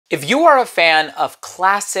If you are a fan of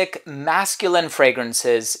classic masculine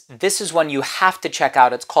fragrances, this is one you have to check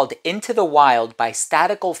out. It's called Into the Wild by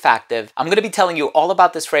Statik Olfactive. I'm going to be telling you all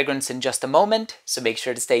about this fragrance in just a moment, so make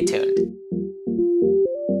sure to stay tuned.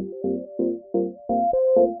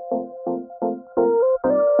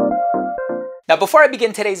 Now, before I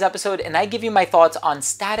begin today's episode and I give you my thoughts on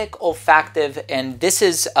Statik Olfactive, and this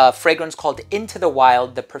is a fragrance called Into the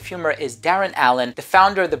Wild. The perfumer is Darren Allen. The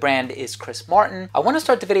founder of the brand is Chris Martin. I want to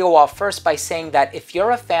start the video off first by saying that if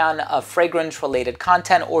you're a fan of fragrance-related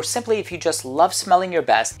content, or simply if you just love smelling your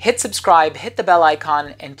best, hit subscribe, hit the bell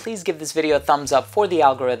icon, and please give this video a thumbs up for the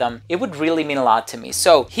algorithm. It would really mean a lot to me.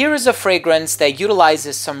 So here is a fragrance that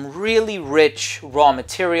utilizes some really rich raw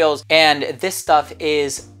materials, and this stuff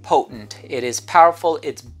is potent. It is powerful,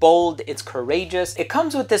 it's bold, it's courageous. It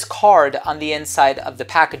comes with this card on the inside of the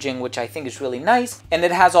packaging, which I think is really nice, and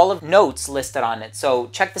it has all of notes listed on it. So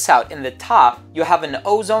check this out. In the top, you have an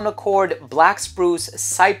ozone accord, black spruce,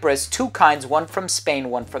 cypress, two kinds, one from Spain,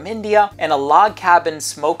 one from India, and a log cabin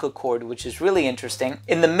smoke accord, which is really interesting.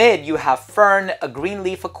 In the mid, you have fern, a green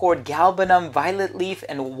leaf accord, galbanum, violet leaf,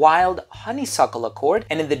 and wild honeysuckle accord.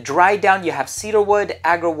 And in the dry down, you have cedarwood,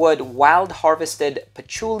 agarwood, wild harvested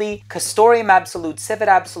patchouli, castoreum absolute, civet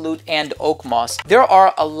absolute, and oak moss. There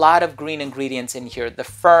are a lot of green ingredients in here. The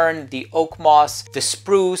fern, the oak moss, the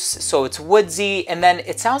spruce, so it's woodsy, and then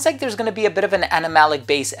it sounds like there's going to be a bit of an animalic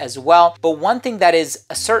base as well. But one thing that is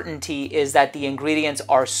a certainty is that the ingredients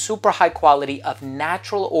are super high quality, of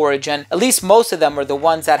natural origin. At least most of them are the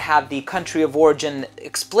ones that have the country of origin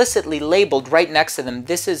explicitly labeled right next to them.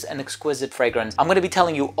 This is an exquisite fragrance. I'm going to be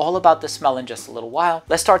telling you all about the smell in just a little while.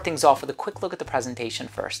 Let's start things off with a quick look at the presentation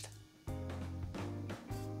first.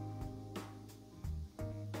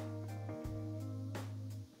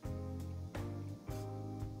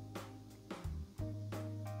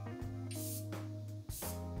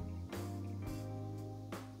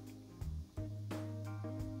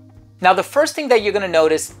 Now, the first thing that you're going to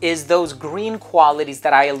notice is those green qualities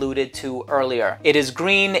that I alluded to earlier. It is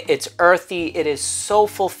green, it's earthy, it is so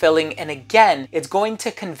fulfilling, and again, it's going to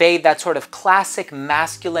convey that sort of classic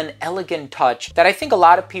masculine, elegant touch that I think a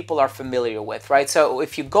lot of people are familiar with, right? So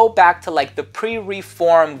if you go back to like the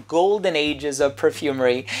pre-reform golden ages of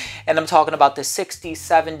perfumery, and I'm talking about the 60s,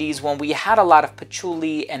 70s, when we had a lot of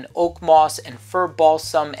patchouli and oak moss and fir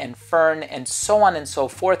balsam and fern and so on and so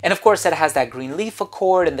forth. And of course, it has that green leaf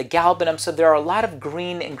accord and the galbanum. So there are a lot of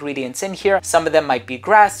green ingredients in here. Some of them might be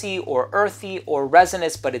grassy or earthy or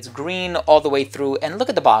resinous, but it's green all the way through. And look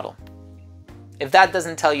at the bottle. If that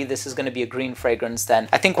doesn't tell you this is going to be a green fragrance, then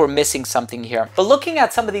I think we're missing something here. But looking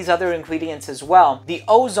at some of these other ingredients as well, the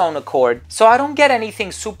ozone accord. So I don't get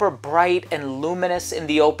anything super bright and luminous in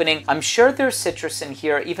the opening. I'm sure there's citrus in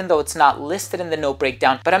here, even though it's not listed in the note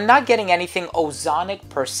breakdown, but I'm not getting anything ozonic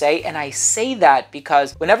per se. And I say that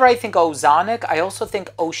because whenever I think ozonic, I also think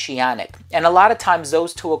oceanic. And a lot of times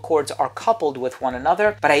those two accords are coupled with one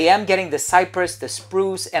another, but I am getting the cypress, the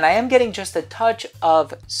spruce, and I am getting just a touch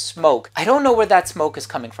of smoke. I don't know where that smoke is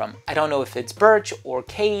coming from. I don't know if it's birch or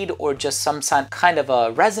cade or just some kind of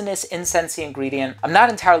a resinous, incensey ingredient. I'm not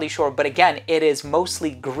entirely sure, but again, it is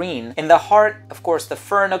mostly green. In the heart, of course, the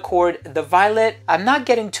fern accord, the violet, I'm not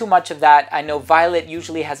getting too much of that. I know violet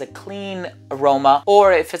usually has a clean aroma,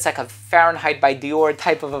 or if it's like a Fahrenheit by Dior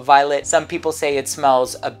type of a violet, some people say it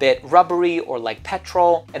smells a bit rubbery or like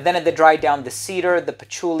petrol. And then in the dry down, the cedar, the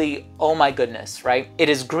patchouli, oh my goodness, right? It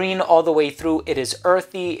is green all the way through. It is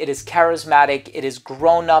earthy, it is charismatic, it is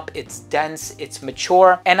grown up, it's dense, it's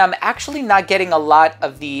mature, and I'm actually not getting a lot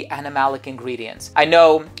of the animalic ingredients. I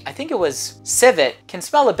know, I think it was civet can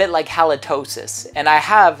smell a bit like halitosis, and I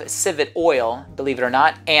have civet oil, believe it or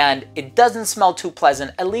not, and it doesn't smell too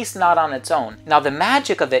pleasant, at least not on its own. Now, the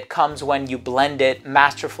magic of it comes when you blend it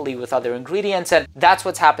masterfully with other ingredients, and that's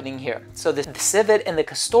what's happening here. So the civet and the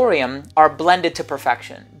castoreum are blended to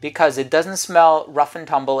perfection because it doesn't smell rough and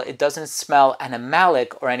tumble, it doesn't smell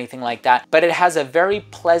animalic or anything like that, but it has a very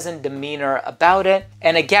pleasant demeanor about it.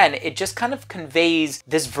 And again, it just kind of conveys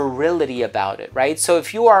this virility about it, right? So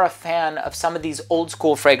if you are a fan of some of these old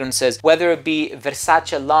school fragrances, whether it be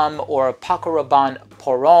Versace L'Homme or Paco Rabanne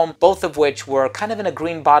Pour Homme, both of which were kind of in a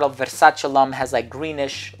green bottle. Versace L'Homme has like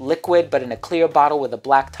greenish liquid, but in a clear bottle with a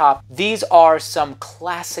black top. These are some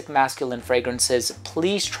classic masculine fragrances.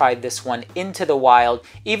 Please try this one, Into the Wild.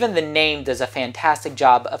 Even the name does a fantastic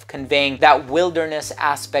job of conveying that wilderness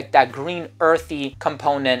aspect, that green earthy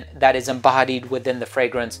component that is embodied within the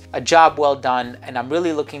fragrance. A job well done, and I'm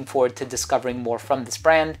really looking forward to discovering more from this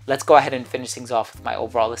brand. Let's go ahead and finish things off with my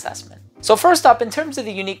overall assessment. So first up, in terms of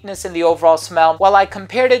the uniqueness and the overall smell, while I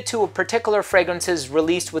compared it to a particular fragrances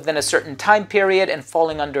released within a certain time period and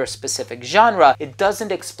falling under a specific genre, it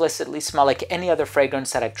doesn't explicitly smell like any other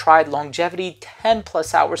fragrance that I've tried. Longevity, 10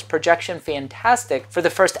 plus hours. Projection, fantastic. For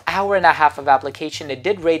the first hour and a half of application, it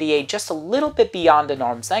did radiate just a little bit beyond an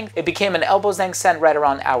arm's length. It became an elbow's length scent right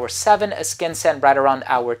around hour 7, a skin scent right around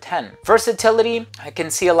hour 10. Versatility, I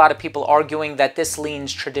can see a lot of people arguing that this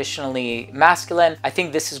leans traditionally masculine. I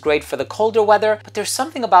think this is great for the colder weather, but there's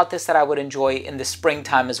something about this that I would enjoy in the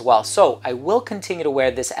springtime as well. So I will continue to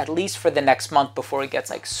wear this at least for the next month before it gets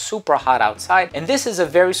like super hot outside. And this is a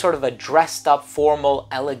very sort of a dressed up, formal,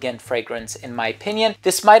 elegant fragrance in my opinion.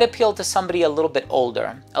 This might appeal to somebody a little bit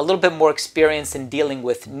older, a little bit more experienced in dealing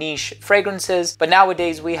with niche fragrances. But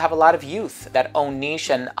nowadays we have a lot of youth that own niche,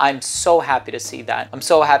 and I'm so happy to see that. I'm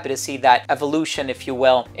so happy to see that evolution, if you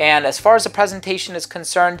will. And as far as the presentation is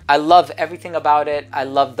concerned, I love everything about it. I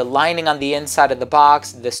love the lining on the inside of the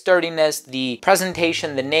box, the sturdiness, the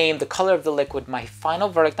presentation, the name, the color of the liquid. My final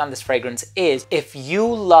verdict on this fragrance is, if you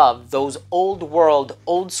love those old world,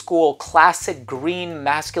 old school, classic green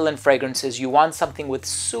masculine fragrances, you want something with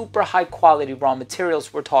super high quality raw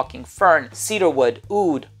materials. We're talking fern, cedarwood,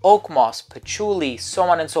 oud, oak moss, patchouli, so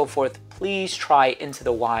on and so forth. Please try Into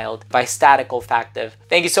the Wild by Statik Olfactive.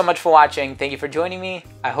 Thank you so much for watching. Thank you for joining me.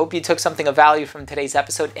 I hope you took something of value from today's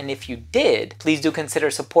episode. And if you did, please do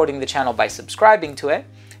consider supporting the channel by subscribing to it.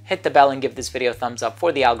 Hit the bell and give this video a thumbs up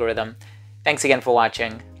for the algorithm. Thanks again for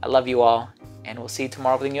watching. I love you all, and we'll see you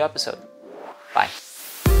tomorrow with a new episode. Bye.